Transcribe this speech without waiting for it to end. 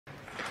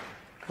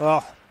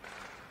Well,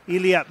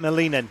 Ilya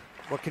Malinin,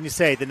 what can you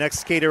say? The next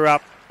skater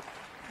up,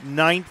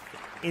 9th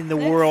in the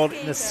world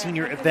in the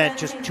senior event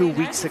just 2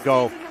 weeks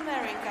ago.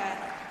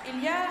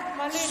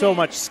 So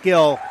much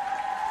skill.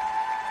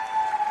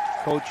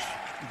 Coached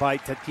by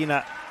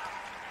Tatiana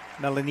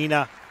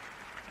Malinina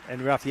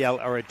and Rafael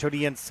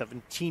Araturian,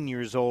 17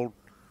 years old,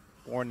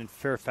 born in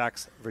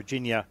Fairfax,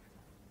 Virginia.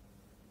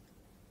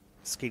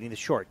 Skating the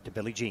short to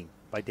Billie Jean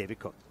by David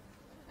Cook.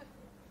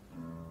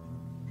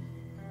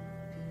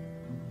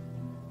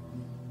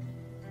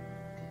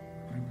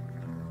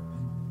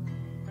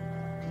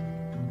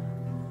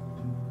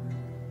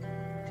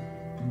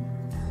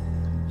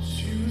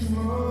 She was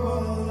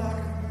more like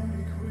a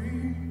beauty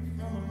queen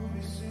from a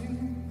movie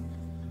scene.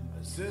 I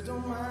said,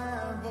 don't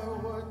mind,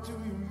 but what do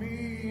you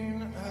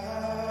mean? I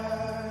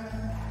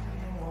am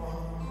the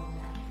one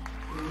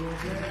who will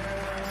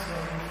dance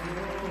on the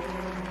floor.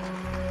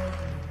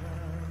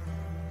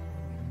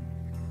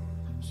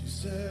 She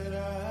said,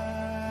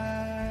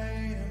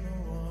 I am the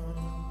one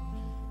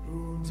who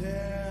will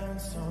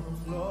dance on the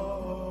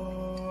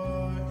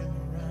floor and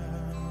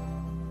around.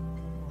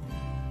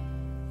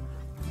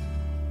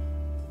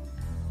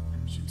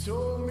 She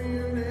told me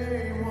her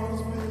name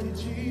was Billie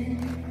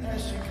Jean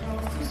as she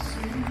comes to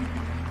see.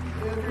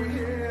 Every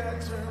hair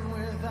turned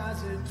with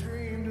eyes it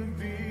dreamed of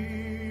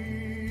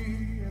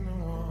being the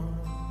one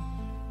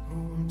who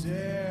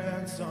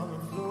dance on the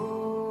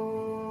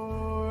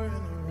floor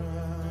and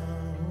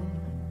around.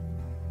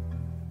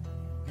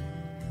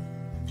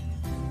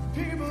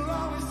 People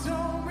always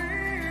told me,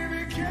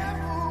 be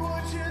careful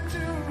what you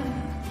do.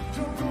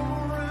 Don't go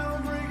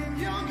around breaking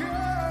young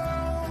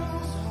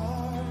girls'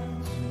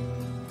 hearts.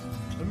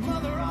 The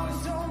mother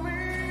always told me,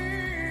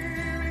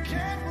 be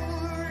careful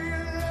who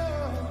you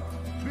love.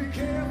 Be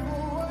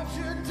careful what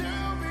you do,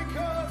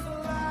 because the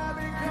lie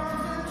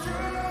becomes the truth.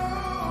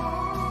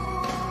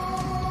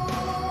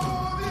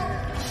 Yeah.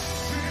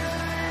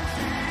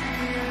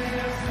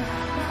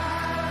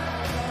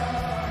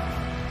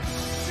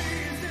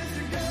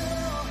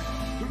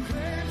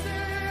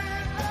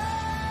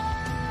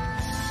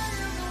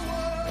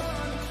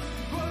 Billie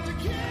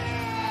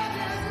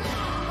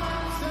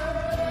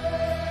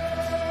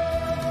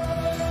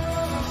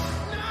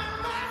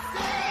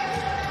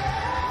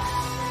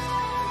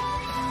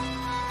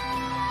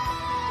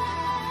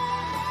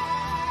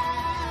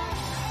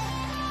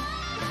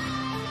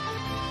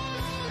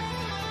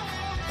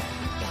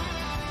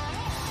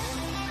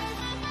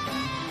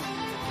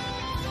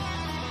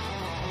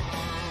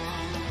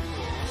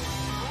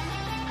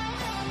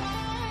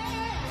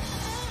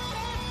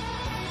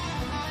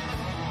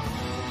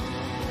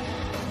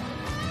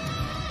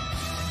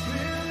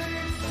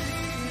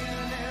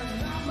Jean is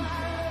not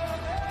my love.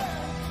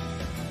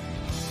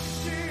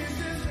 She's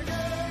just a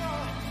girl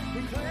who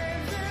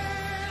claims that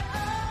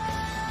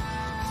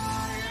I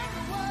am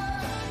the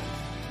one,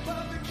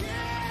 but the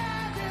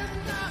kid is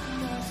not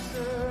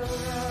myself.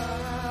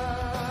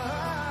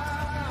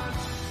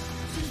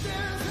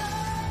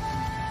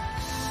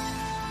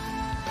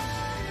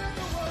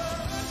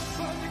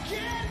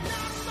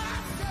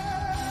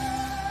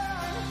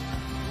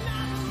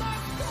 Not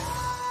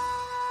myself.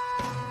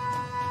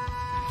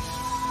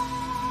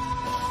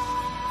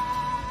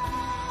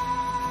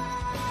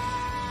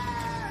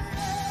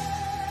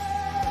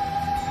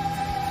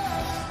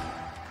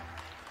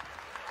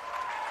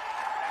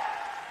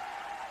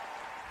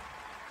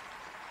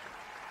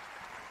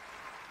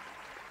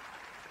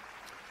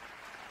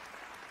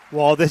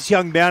 Well, this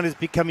young man is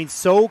becoming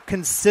so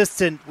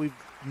consistent. We've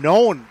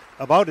known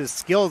about his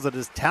skills and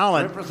his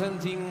talent.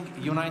 Representing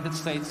United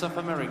States of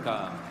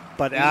America.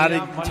 But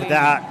adding to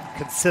that,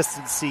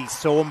 consistency,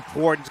 so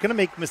important. He's going to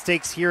make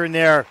mistakes here and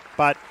there,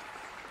 but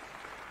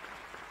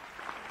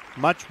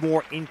much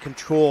more in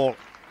control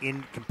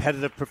in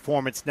competitive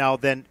performance now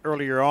than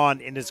earlier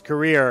on in his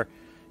career.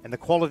 And the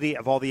quality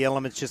of all the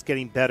elements just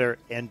getting better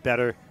and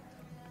better.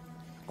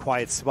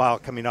 Quiet smile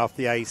coming off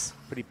the ice.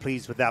 Pretty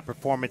pleased with that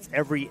performance.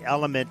 Every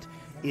element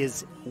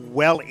is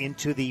well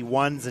into the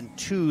 1s and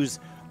 2s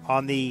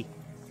on the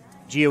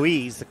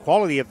GOEs. The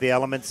quality of the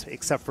elements,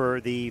 except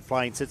for the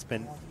flying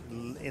Sitzman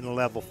in a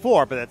level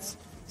 4, but that's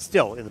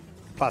still in the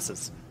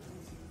pluses.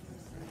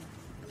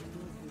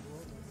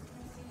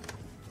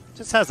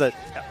 Just has a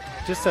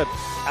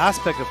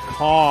aspect of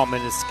calm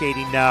in his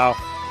skating now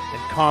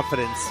and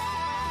confidence.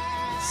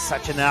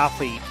 Such an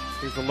athlete.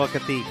 Here's a look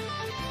at the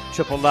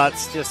triple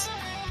Lutz. Just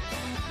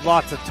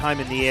lots of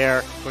time in the air.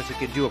 Of course, he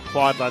can do a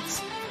quad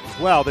Lutz as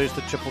well. There's the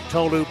triple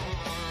toe loop.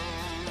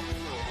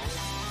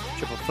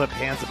 Triple flip,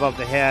 hands above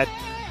the head.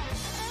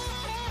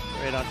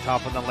 Right on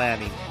top of the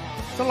landing.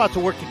 Still lots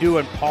of work to do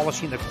in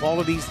polishing the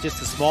qualities, just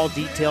the small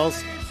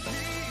details.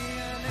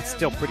 It's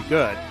still pretty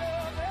good.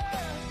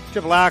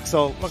 Triple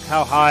axel, look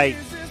how high,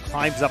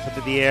 climbs up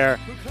into the air.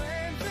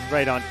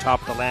 Right on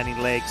top of the landing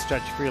leg,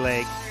 stretch free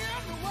leg.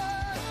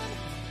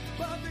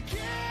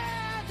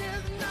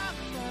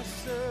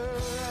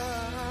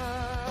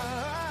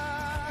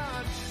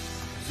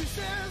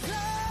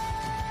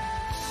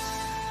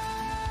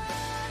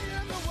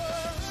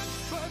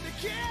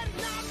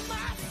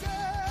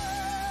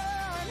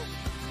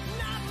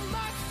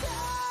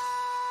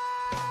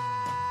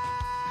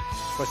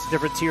 course, the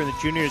difference here in the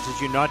juniors is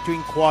you're not doing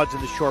quads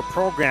in the short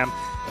program.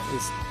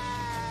 His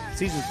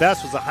season's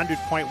best was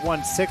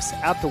 100.16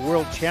 at the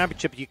World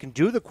Championship. You can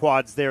do the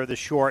quads there, the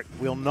short.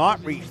 Will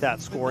not reach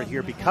that score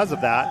here because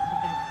of that.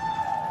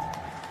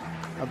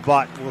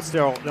 But we'll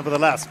still,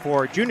 nevertheless,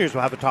 for juniors,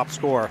 we'll have a top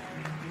score.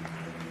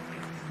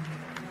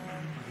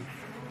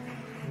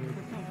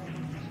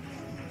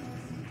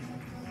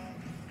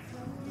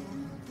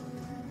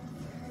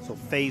 So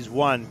phase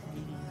one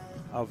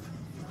of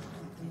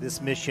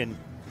this mission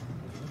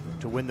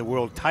to win the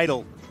world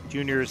title,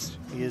 juniors,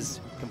 is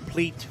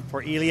complete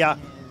for Ilya.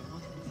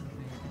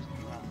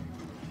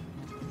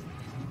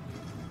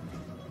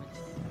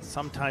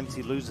 Sometimes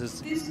he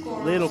loses a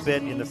little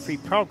bit in the free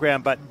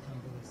program, but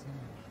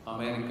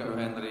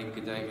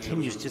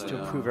continues just to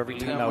improve every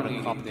time out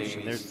in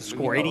competition. There's the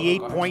score,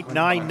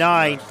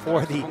 88.99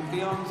 for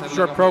the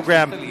short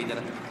program.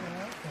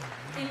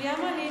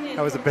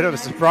 That was a bit of a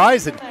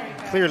surprise and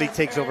clearly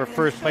takes over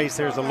first place.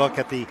 There's a look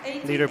at the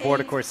leaderboard.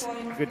 Of course,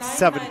 good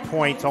 7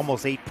 points,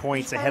 almost 8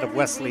 points ahead of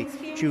Wesley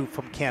Chu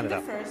from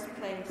Canada.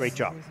 Great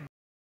job.